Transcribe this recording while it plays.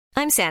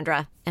I'm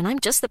Sandra, and I'm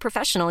just the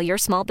professional your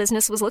small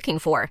business was looking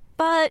for.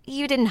 But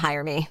you didn't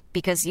hire me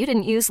because you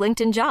didn't use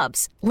LinkedIn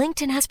Jobs.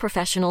 LinkedIn has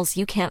professionals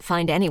you can't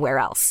find anywhere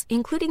else,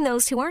 including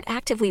those who aren't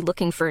actively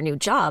looking for a new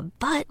job,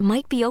 but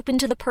might be open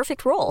to the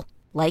perfect role,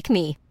 like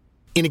me.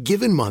 In a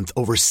given month,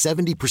 over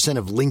 70%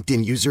 of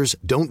LinkedIn users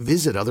don't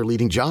visit other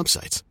leading job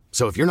sites.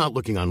 So if you're not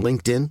looking on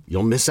LinkedIn,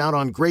 you'll miss out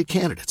on great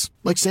candidates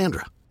like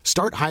Sandra.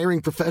 Start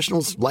hiring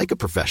professionals like a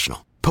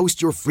professional.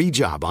 Post your free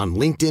job on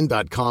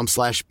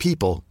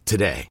linkedin.com/people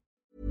today.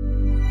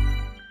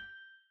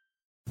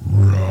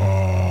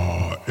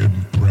 Raw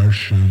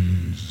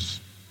impressions.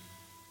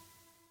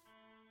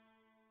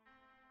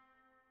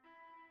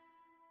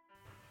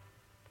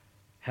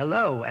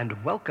 Hello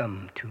and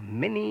welcome to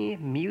Mini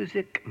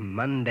Music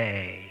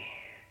Monday.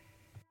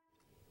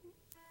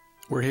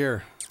 We're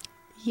here.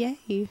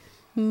 Yay.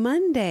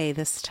 Monday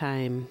this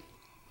time.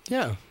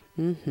 Yeah.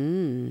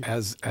 Mm-hmm.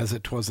 As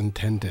it was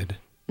intended.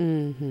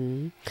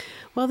 Mm-hmm.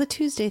 Well, the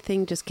Tuesday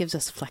thing just gives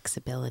us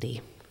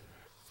flexibility.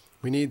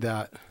 We need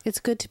that. It's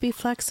good to be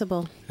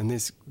flexible. And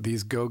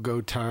these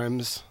go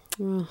times.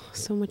 Oh,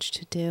 so much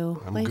to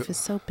do. Life is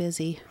so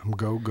busy. I'm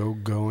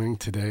going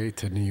today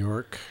to New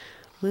York.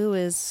 Lou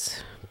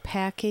is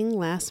packing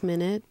last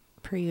minute,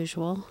 per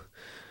usual.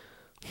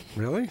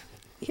 Really?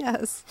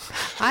 Yes.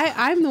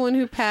 I'm the one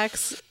who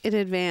packs in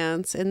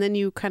advance, and then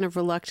you kind of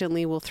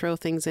reluctantly will throw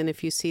things in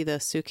if you see the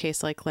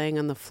suitcase like laying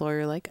on the floor.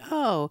 You're like,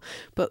 oh,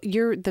 but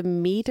the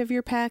meat of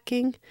your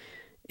packing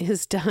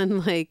is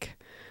done like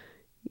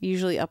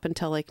usually up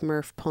until like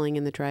Murph pulling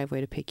in the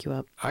driveway to pick you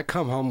up. I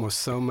come home with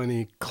so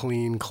many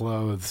clean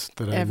clothes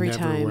that Every I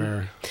never time.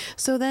 wear.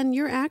 So then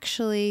you're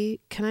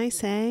actually, can I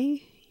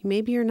say,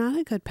 maybe you're not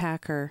a good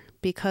packer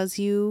because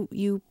you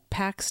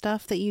pack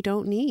stuff that you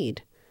don't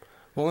need.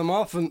 Well, I'm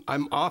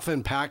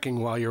often packing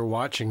while you're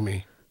watching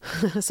me.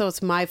 So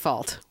it's my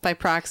fault by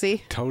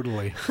proxy.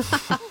 Totally.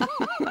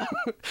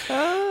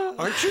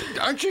 Aren't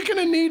you going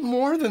to need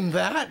more than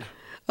that?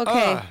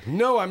 Okay.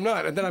 No, I'm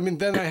not. And then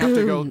I have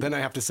to go. Then I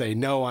have to say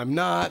no, I'm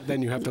not.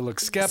 Then you have to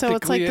look skeptically So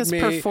it's like at this me.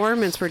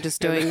 Performance we're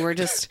just doing. We're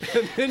just.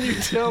 And then you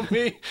tell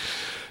me.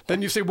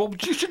 Then you say, well,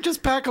 you should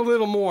just pack a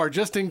little more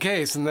just in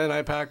case. And then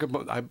I pack a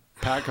bunch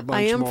more.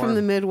 I am from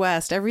the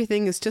Midwest.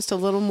 Everything is just a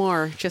little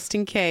more, just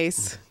in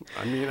case.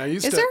 I mean,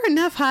 Is there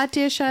enough hot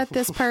dish at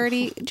this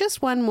party?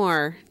 Just one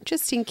more,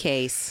 just in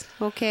case.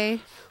 Okay.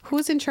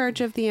 Who's in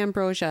charge of the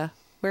ambrosia?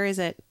 Where is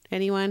it?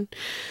 Anyone?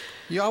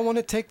 Y'all want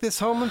to take this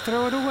home and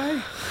throw it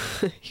away?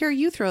 Here,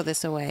 you throw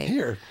this away.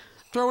 Here,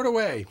 throw it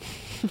away.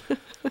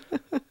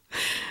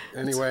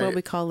 Anyway. That's what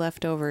we call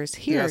leftovers.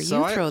 Here,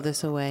 you throw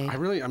this away.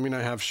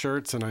 I have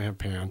shirts and I have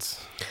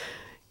pants.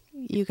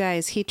 You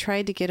guys, he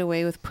tried to get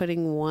away with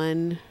putting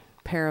one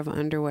pair of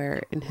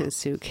underwear in his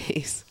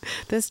suitcase.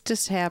 This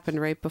just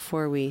happened right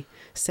before we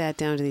sat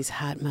down to these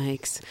hot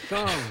mics.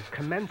 Song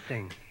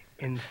commencing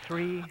in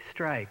 3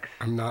 strikes.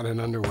 I'm not an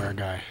underwear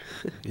guy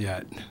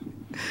yet.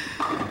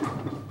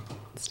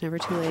 It's never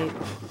too late.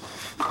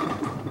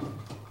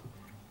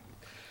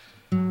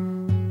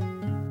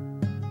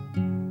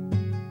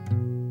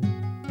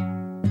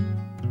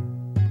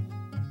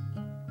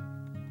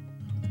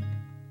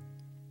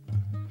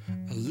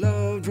 I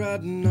loved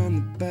riding on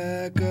the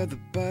back of the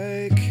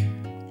bike,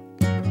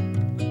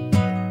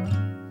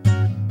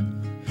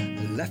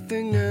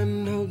 laughing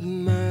and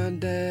holding my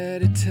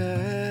daddy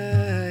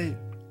tight.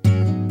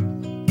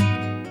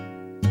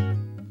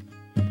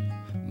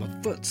 My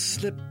foot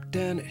slipped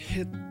and it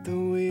hit the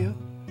wheel.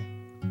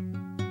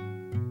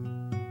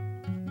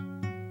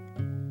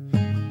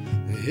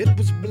 It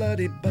was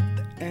bloody, but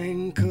the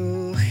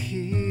ankle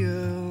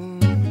healed.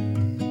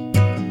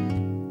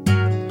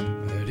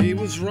 But he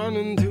was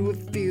running through a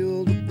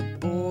field with the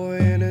boy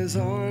in his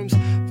arms,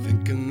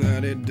 thinking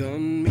that he'd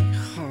done me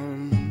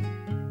harm.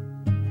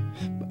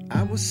 But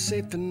I was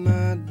safe in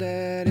my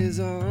daddy's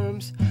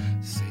arms,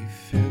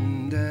 safe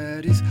in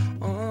daddy's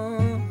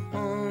arms.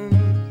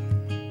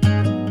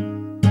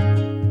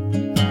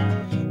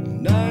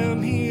 And I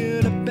am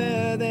here to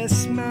bear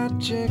this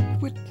magic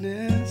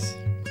witness.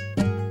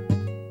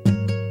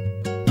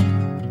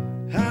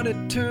 How to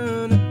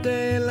turn a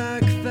day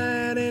like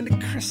that into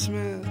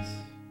Christmas.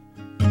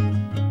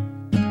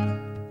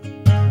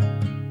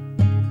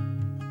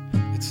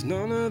 It's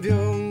none of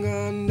your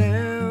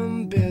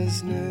goddamn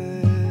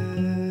business.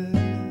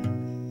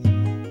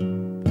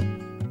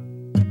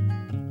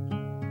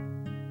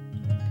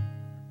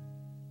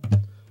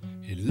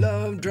 He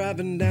loved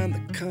driving down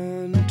the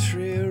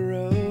country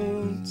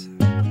roads.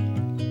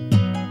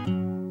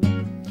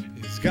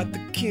 He's got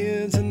the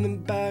kids in the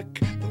back,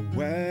 the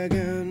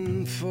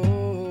wagon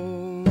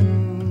full.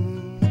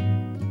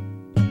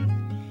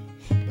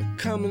 But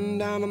coming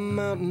down a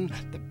mountain,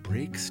 the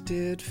brakes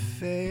did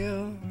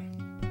fail.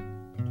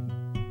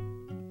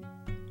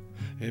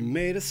 It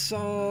made us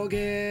all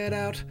get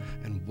out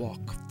and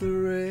walk the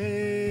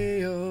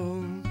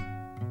rail.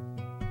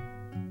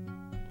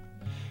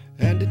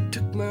 And it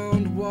took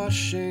Mount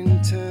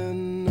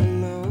Washington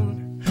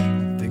alone,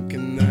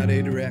 thinking that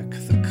he'd wreck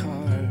the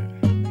car.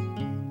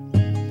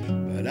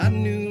 But I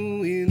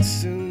knew he'd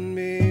soon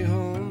be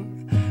home,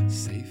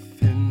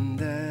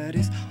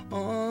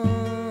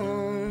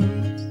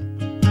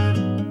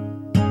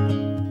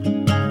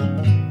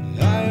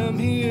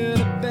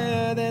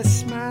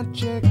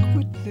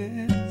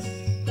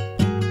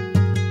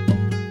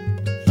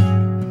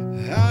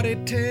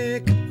 anybody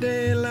take a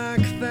day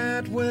like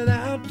that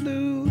without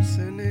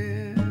losing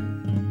it?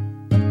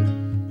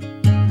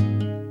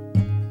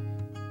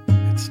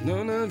 It's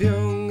none of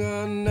your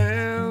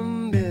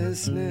goddamn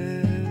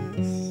business.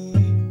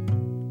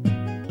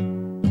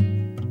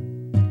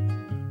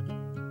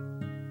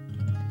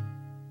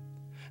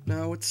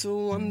 Now it's a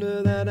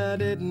wonder that I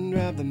didn't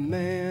drive the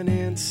man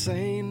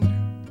insane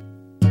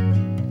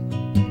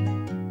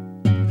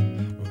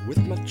with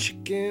my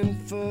chicken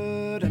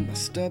foot and my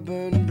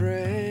stubborn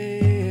brain.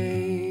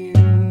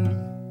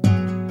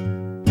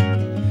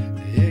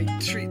 He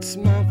treats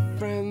my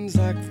friends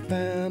like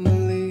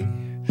family,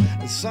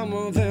 and some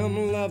of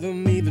them love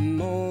him even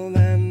more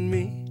than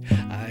me.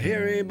 I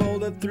hear he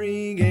bowled a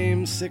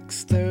 3-game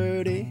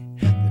 630.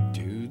 The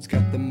dude's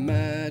got the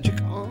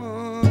magic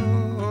on.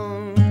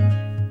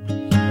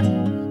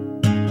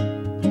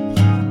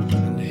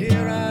 And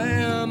here I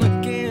am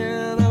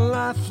again, a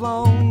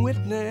lifelong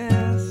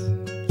witness.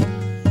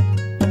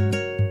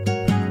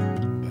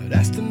 But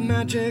ask the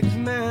magic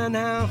man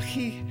how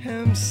he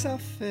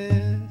himself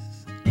is.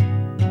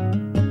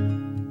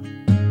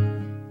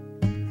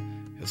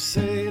 He'll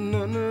say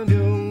none of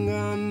your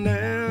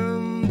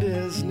goddamn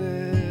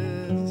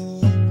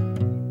business.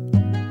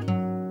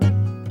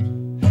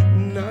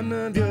 None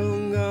of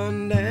your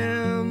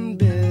goddamn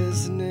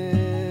business.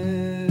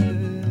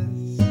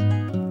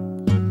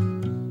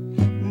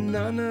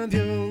 None of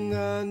your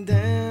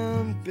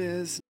goddamn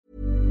business.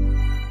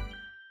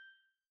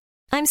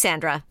 I'm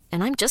Sandra,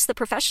 and I'm just the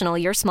professional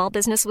your small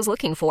business was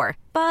looking for.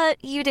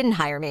 But you didn't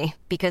hire me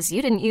because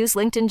you didn't use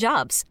LinkedIn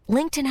Jobs.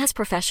 LinkedIn has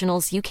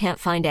professionals you can't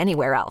find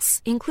anywhere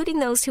else, including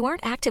those who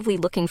aren't actively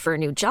looking for a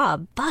new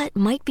job, but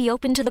might be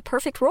open to the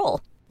perfect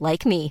role,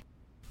 like me.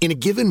 In a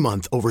given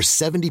month, over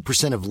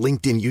 70% of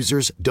LinkedIn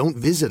users don't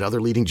visit other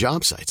leading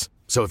job sites.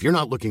 So if you're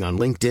not looking on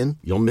LinkedIn,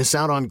 you'll miss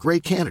out on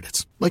great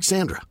candidates like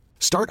Sandra.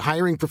 Start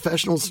hiring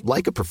professionals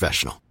like a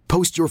professional.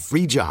 Post your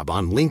free job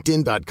on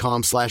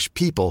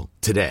linkedin.com/people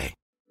today.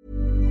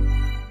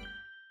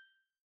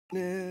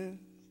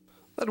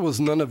 That was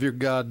none of your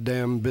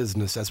goddamn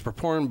business, as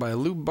performed by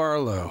Lou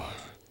Barlow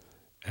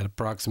at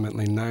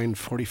approximately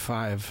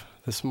 9:45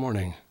 this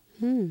morning.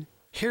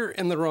 Here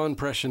in the Raw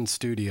Impression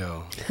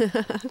studio.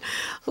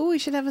 Oh, we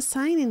should have a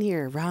sign in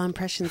here. Raw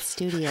Impression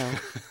Studio.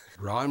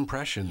 Raw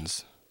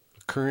Impressions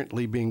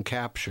currently being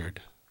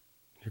captured.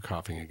 You're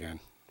coughing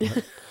again.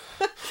 What?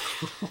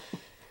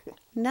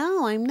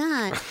 No, I'm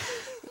not.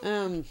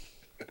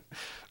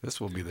 This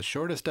will be the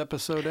shortest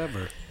episode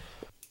ever.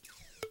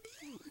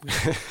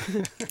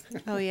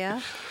 Oh, yeah?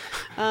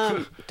 Do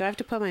I have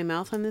to put my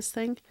mouth on this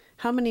thing?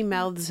 How many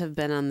mouths have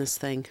been on this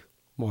thing?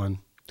 One.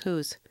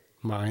 Whose?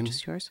 Mine.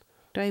 Just yours?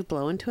 Do I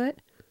blow into it?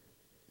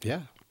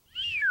 Yeah.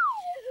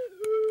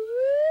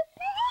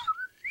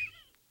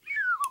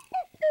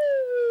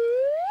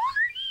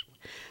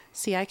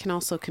 See, I can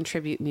also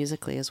contribute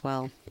musically as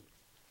well.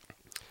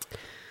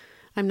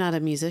 I'm not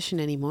a musician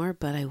anymore,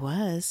 but I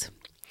was.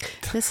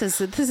 This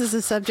is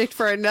a subject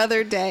for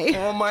another day.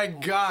 Oh my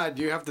God!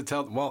 You have to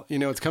tell. Well, you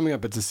know it's coming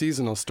up. It's a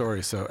seasonal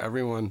story, so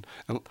everyone.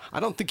 I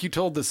don't think you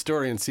told this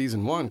story in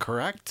season 1,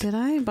 correct? Did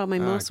I? About my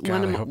most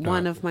God,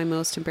 one of my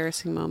most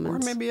embarrassing Or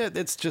moments. maybe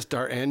it's just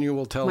our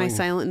annual telling. My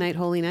Silent Night,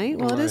 Holy Night.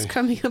 Well, it is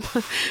coming up.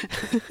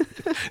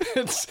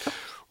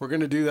 We're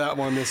going to do that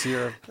one this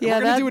year. Yeah,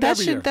 we're do it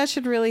every year. that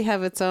should really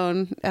have its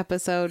own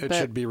episode. It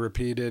should be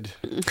repeated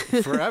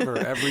forever.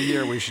 Every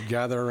year we should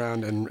gather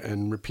around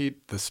and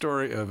repeat the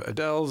story of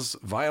Adele's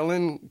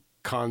violin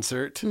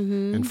concert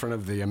in front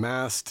of the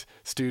amassed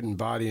student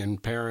body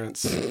and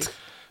parents.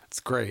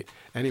 It's great.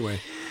 Anyway.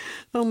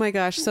 Oh my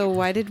gosh. So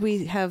why did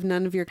we have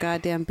none of your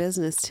goddamn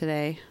business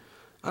today?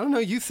 I don't know.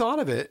 You thought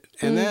of it.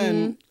 And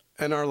then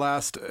in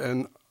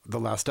the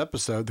last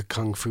episode, the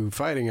Kung Fu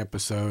fighting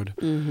episode,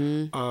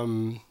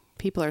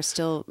 people are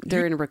still,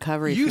 they're in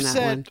recovery from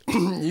that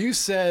one. You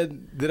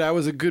said that I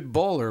was a good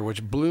bowler,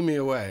 which blew me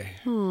away.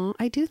 Oh,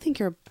 I do think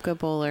you're a good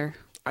bowler.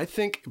 I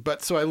think,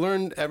 so I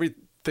learned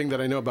everything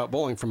that I know about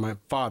bowling from my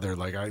father.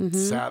 Like I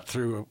sat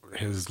through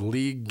his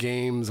league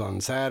games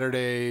on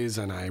Saturdays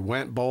and I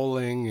went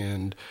bowling,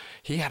 and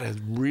he had a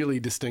really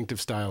distinctive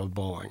style of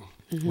bowling.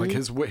 Like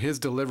his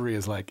delivery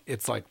is like,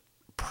 it's like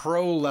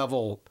pro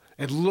level.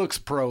 It looks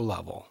pro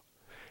level.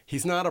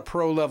 He's not a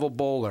pro level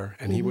bowler,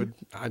 and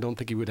I don't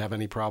think he would have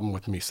any problem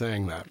with me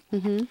saying that.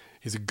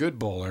 He's a good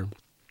bowler,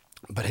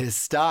 but his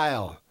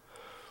style,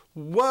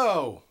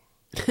 whoa.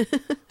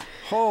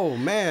 Oh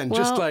man, Well,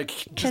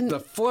 just the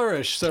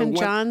flourish. So can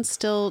John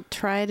still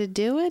try to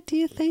do it, do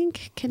you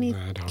think? Can he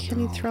I don't he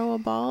know. throw a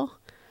ball?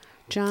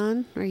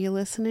 John, are you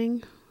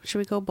listening? Should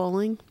we go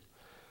bowling?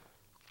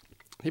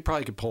 He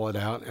probably could pull it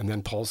out and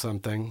then pull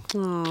something.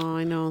 Oh,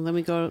 I know. Then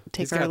we go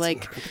take our I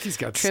think he's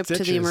got trip to the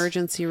stitches.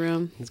 emergency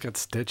room. He's got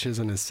stitches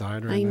in his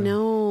side right I now.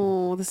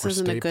 know. This Or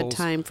isn't a good staples.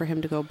 time for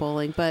him to go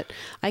bowling, but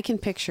I can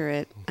picture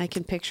it. I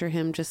can picture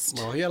him just...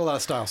 Well, he had a lot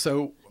of style.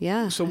 So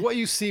Yeah. So what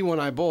you see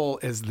when I bowl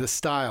is the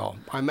style.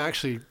 I'm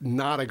actually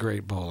not a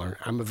great bowler.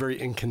 I'm a very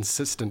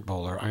inconsistent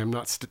bowler. I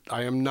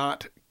am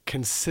not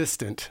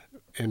consistent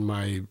in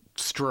my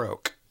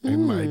stroke.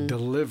 in my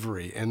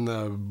delivery, in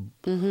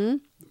the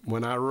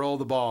when I roll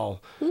the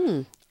ball.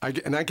 I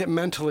get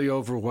mentally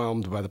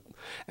overwhelmed by the.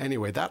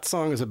 Anyway, that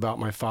song is about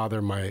my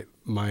father.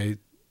 My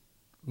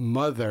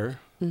mother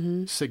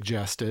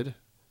suggested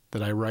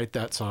that I write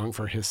that song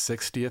for his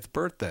 60th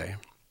birthday.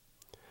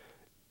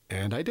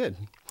 And I did.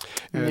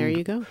 And there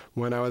you go.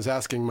 When I was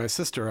asking my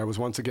sister, I was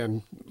once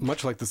again,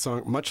 much like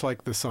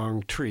the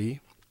song Tree.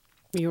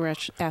 You were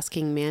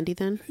asking Mandy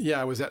then?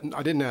 Yeah,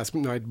 I didn't ask.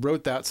 No, I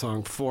wrote that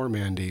song for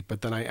Mandy,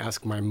 but then I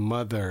asked my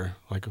mother,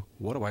 like,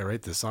 what do I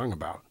write this song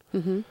about?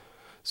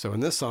 So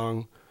in this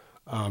song,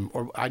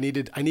 I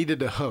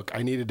needed a hook.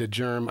 I needed a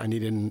germ. I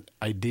needed an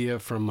idea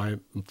from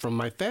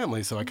my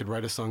family so I could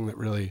write a song that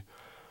really,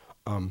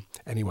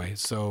 anyway,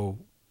 so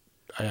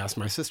I asked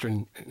my sister,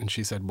 and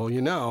she said, well,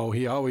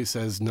 he always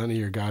says none of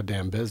your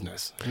goddamn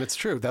business. And it's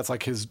true. That's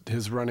like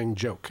his running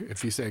joke.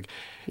 If you say,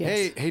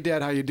 hey,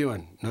 Dad, how you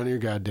doing? None of your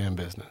goddamn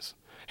business.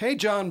 Hey,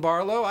 John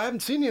Barlow, I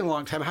haven't seen you in a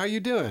long time. How you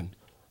doing?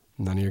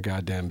 None of your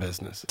goddamn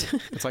business.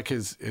 It's like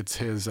his.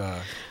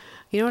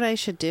 You know what I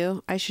should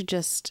do? I should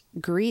just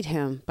greet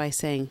him by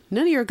saying,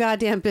 none of your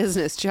goddamn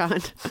business,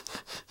 John.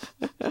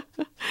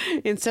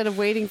 Instead of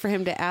waiting for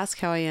him to ask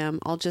how I am,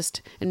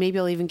 and maybe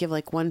I'll even give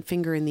like one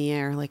finger in the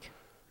air, like,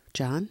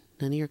 John,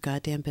 none of your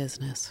goddamn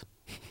business.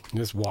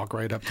 Just walk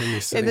right up to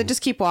him. And then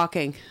just keep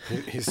walking.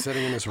 He's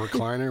sitting in his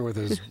recliner with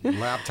his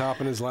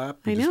laptop in his lap.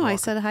 I know. I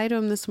said hi to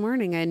him this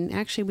morning, and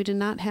actually we did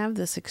not have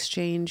this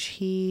exchange.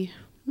 He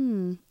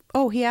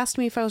asked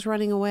me if I was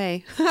running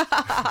away.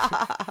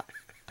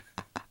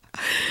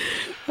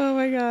 Oh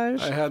my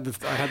gosh. I had the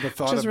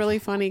thought. Which is really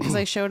funny because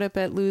I showed up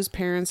at Lou's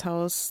parents'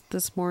 house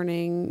this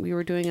morning. We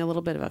were doing a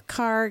little bit of a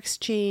car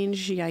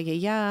exchange,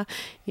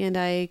 and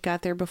I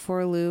got there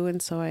before Lou,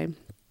 and so I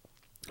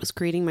was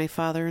greeting my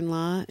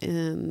father-in-law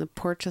in the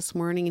porch this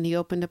morning, and he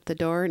opened up the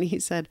door and he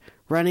said,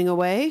 "Running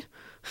away?"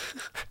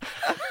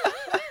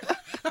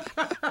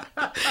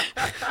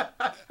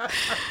 I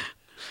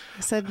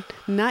said,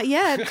 "Not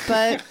yet,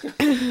 but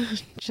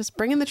just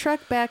bringing the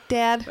truck back,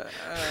 Dad."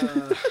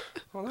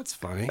 Well, that's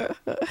funny.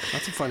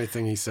 That's a funny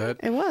thing he said.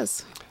 It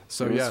was.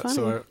 So it was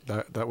funny.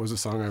 That was a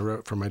song I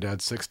wrote for my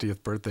dad's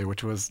 60th birthday,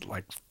 which was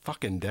like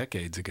fucking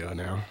decades ago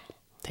now.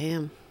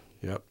 Damn.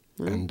 Yep.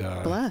 Well, and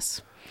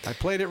bless. I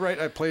played it right.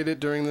 I played it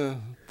during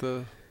the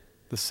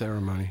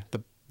ceremony.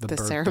 The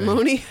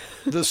ceremony?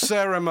 The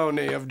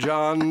ceremony of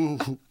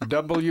John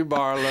W.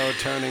 Barlow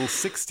turning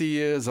 60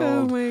 years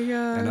old. Oh my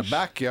gosh. In a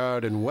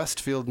backyard in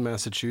Westfield,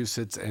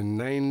 Massachusetts in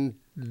Well,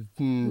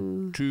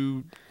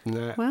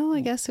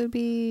 I guess it would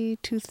be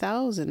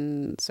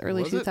 2000s,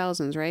 early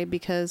 2000s, right?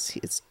 Because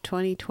it's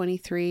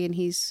 2023 and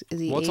is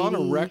he 80? It's on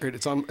a record.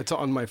 It's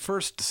on my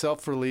first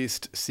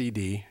self-released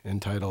CD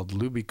entitled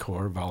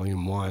Lubicore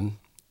Volume 1.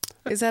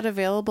 Is that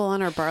available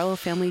on our Barlow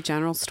Family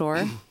General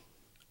Store?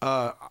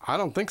 I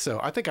don't think so.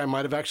 I think I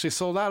might have actually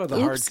sold out of the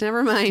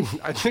never mind.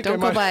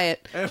 Don't go buy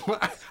it.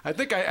 I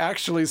think I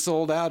actually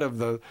sold out of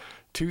the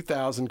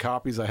 2,000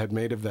 copies I had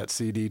made of that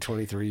CD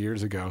 23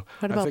 years ago.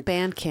 What about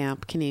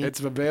Bandcamp? It's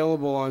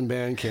available on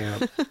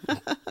Bandcamp.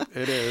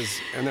 It is.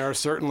 And there are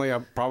certainly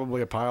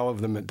probably a pile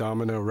of them at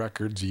Domino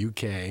Records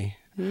UK.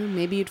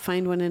 Maybe you'd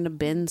find one in a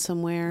bin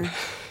somewhere.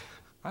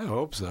 I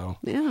hope so.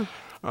 Yeah.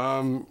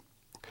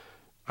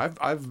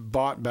 I've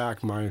bought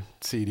back my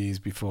CDs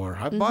before.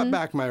 I've bought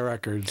back my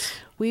records.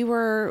 We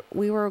were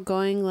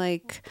going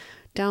like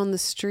down the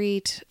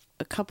street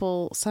a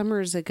couple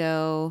summers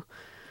ago.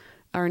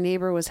 Our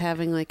neighbor was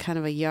having like kind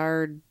of a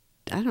yard,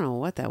 I don't know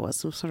what that was,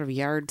 some sort of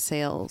yard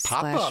sale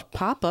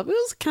pop-up. It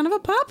was kind of a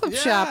pop-up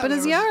shop in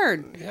his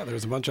yard. Yeah, there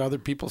was a bunch of other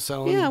people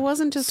selling Yeah, it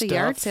wasn't just stuff. A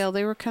yard sale.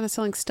 They were kind of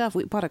selling stuff.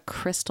 We bought a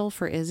crystal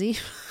for Izzy.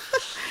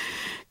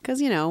 Because,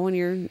 when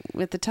your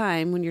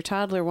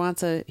toddler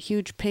wants a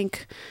huge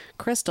pink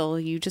crystal,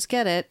 you just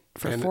get it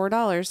for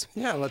 $4.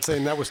 Yeah, let's say,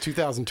 and that was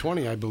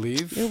 2020, I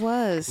believe. It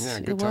was. Yeah,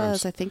 good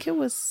times. I think it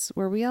was,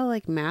 were we all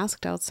like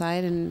masked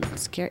outside and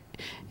scared?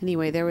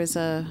 Anyway, there was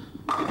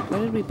what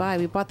did we buy?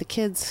 We bought the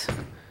kids.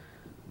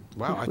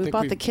 Wow, we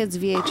bought the kids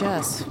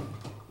VHS.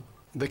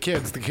 The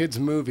kids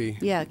movie.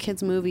 Yeah,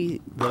 kids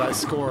movie. That I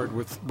scored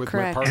with my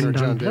Correct. partner, and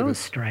John on Davis. those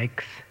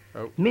strikes,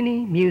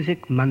 Mini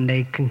Music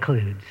Monday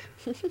concludes.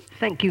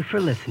 Thank you for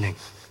listening.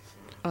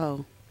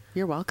 Oh,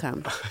 you're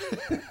welcome.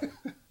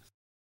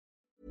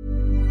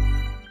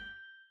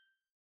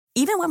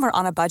 Even when we're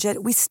on a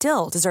budget, we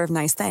still deserve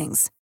nice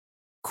things.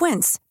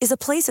 Quince is a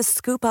place to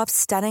scoop up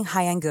stunning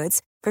high-end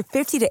goods for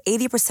 50 to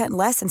 80%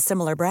 less than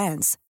similar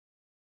brands.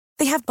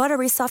 They have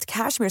buttery soft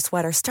cashmere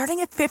sweaters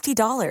starting at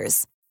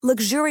 $50,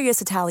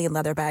 luxurious Italian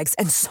leather bags,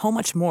 and so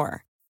much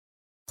more.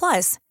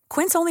 Plus,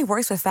 Quince only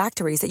works with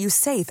factories that use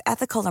safe,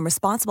 ethical, and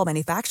responsible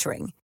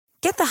manufacturing.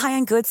 Get the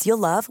high-end goods you'll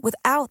love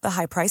without the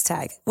high price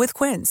tag with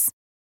Quince.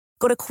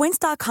 Go to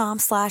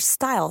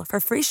quince.com/style for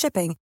free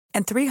shipping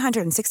and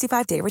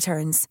 365-day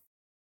returns.